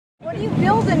What are you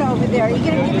building over there? Are you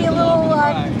going to give me a little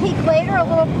peek later, a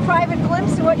little private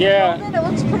glimpse of what you're building? It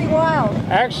looks pretty wild.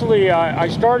 Actually, I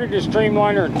started this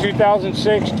Streamliner in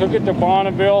 2006, took it to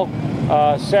Bonneville,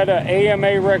 set an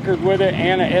AMA record with it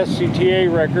and a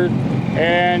SCTA record,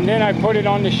 and then I put it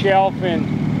on the shelf,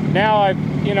 and now I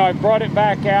brought it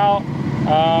back out.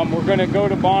 We're going to go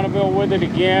to Bonneville with it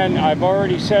again. I've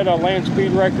already set a land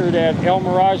speed record at El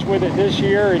Mirage with it this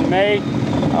year in May.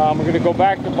 We're going to go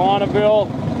back to Bonneville,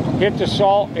 hit the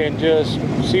salt, and just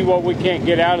see what we can't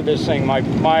get out of this thing. My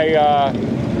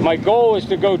goal is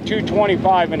to go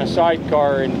 225 in a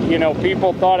sidecar, and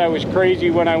people thought I was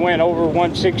crazy when I went over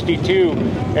 162,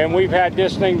 and we've had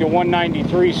this thing to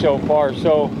 193 so far.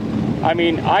 So I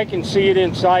mean, I can see it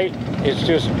in sight. It's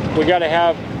just we got to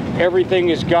have everything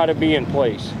has got to be in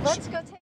place. Let's